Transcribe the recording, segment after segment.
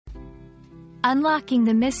Unlocking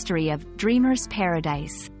the mystery of Dreamer's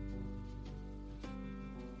Paradise.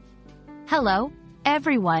 Hello,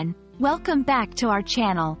 everyone. Welcome back to our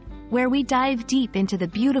channel, where we dive deep into the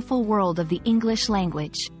beautiful world of the English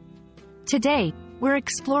language. Today, we're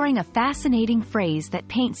exploring a fascinating phrase that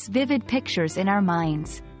paints vivid pictures in our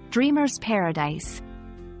minds: Dreamer's Paradise.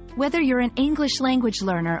 Whether you're an English language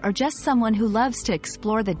learner or just someone who loves to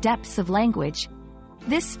explore the depths of language,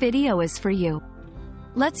 this video is for you.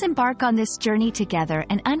 Let's embark on this journey together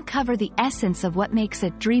and uncover the essence of what makes a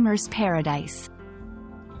dreamer's paradise.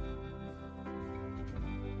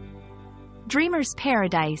 Dreamer's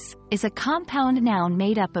paradise is a compound noun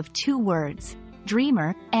made up of two words,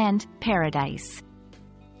 dreamer and paradise.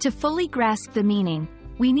 To fully grasp the meaning,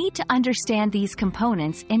 we need to understand these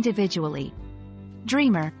components individually.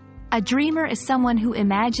 Dreamer. A dreamer is someone who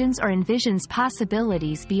imagines or envisions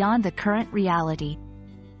possibilities beyond the current reality.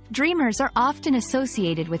 Dreamers are often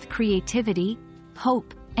associated with creativity,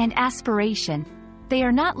 hope, and aspiration. They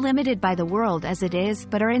are not limited by the world as it is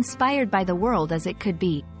but are inspired by the world as it could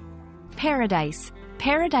be. Paradise.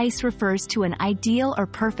 Paradise refers to an ideal or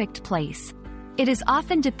perfect place. It is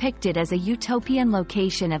often depicted as a utopian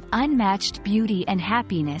location of unmatched beauty and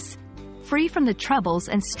happiness, free from the troubles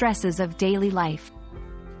and stresses of daily life.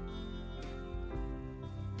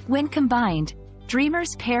 When combined,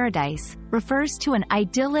 Dreamer's Paradise refers to an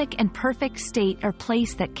idyllic and perfect state or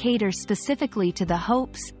place that caters specifically to the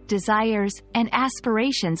hopes, desires, and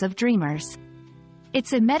aspirations of dreamers.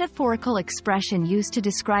 It's a metaphorical expression used to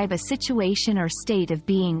describe a situation or state of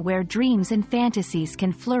being where dreams and fantasies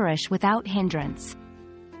can flourish without hindrance.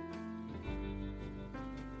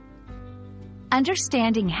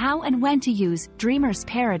 Understanding how and when to use Dreamer's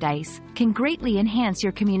Paradise can greatly enhance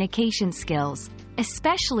your communication skills,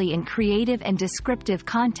 especially in creative and descriptive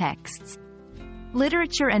contexts.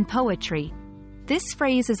 Literature and poetry. This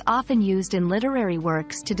phrase is often used in literary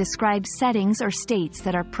works to describe settings or states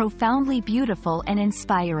that are profoundly beautiful and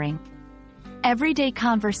inspiring. Everyday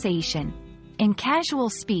conversation. In casual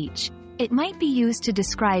speech, it might be used to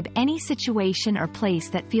describe any situation or place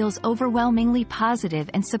that feels overwhelmingly positive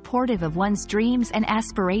and supportive of one's dreams and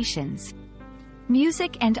aspirations.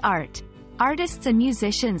 Music and art. Artists and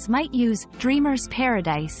musicians might use Dreamer's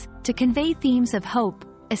Paradise to convey themes of hope,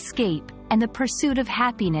 escape, and the pursuit of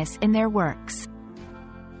happiness in their works.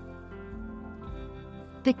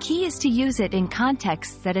 The key is to use it in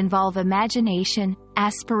contexts that involve imagination,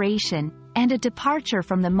 aspiration, and a departure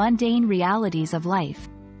from the mundane realities of life.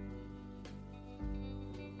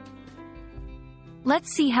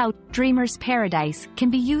 Let's see how Dreamer's Paradise can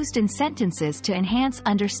be used in sentences to enhance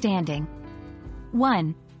understanding.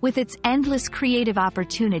 1. With its endless creative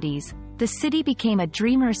opportunities, the city became a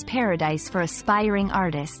dreamer's paradise for aspiring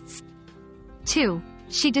artists. 2.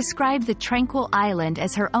 She described the tranquil island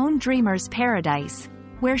as her own dreamer's paradise,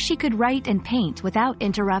 where she could write and paint without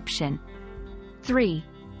interruption. 3.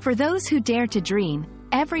 For those who dare to dream,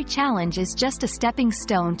 every challenge is just a stepping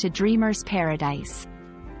stone to dreamer's paradise.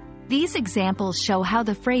 These examples show how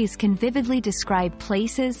the phrase can vividly describe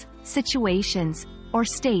places, situations, or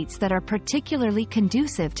states that are particularly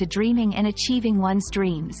conducive to dreaming and achieving one's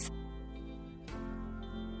dreams.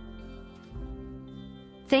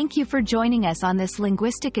 Thank you for joining us on this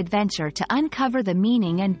linguistic adventure to uncover the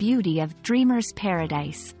meaning and beauty of Dreamer's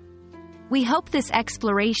Paradise. We hope this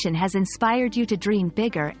exploration has inspired you to dream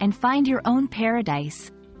bigger and find your own paradise,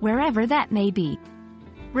 wherever that may be.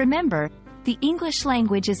 Remember, the English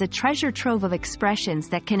language is a treasure trove of expressions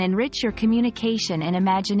that can enrich your communication and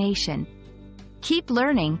imagination. Keep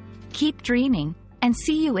learning, keep dreaming, and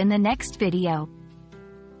see you in the next video.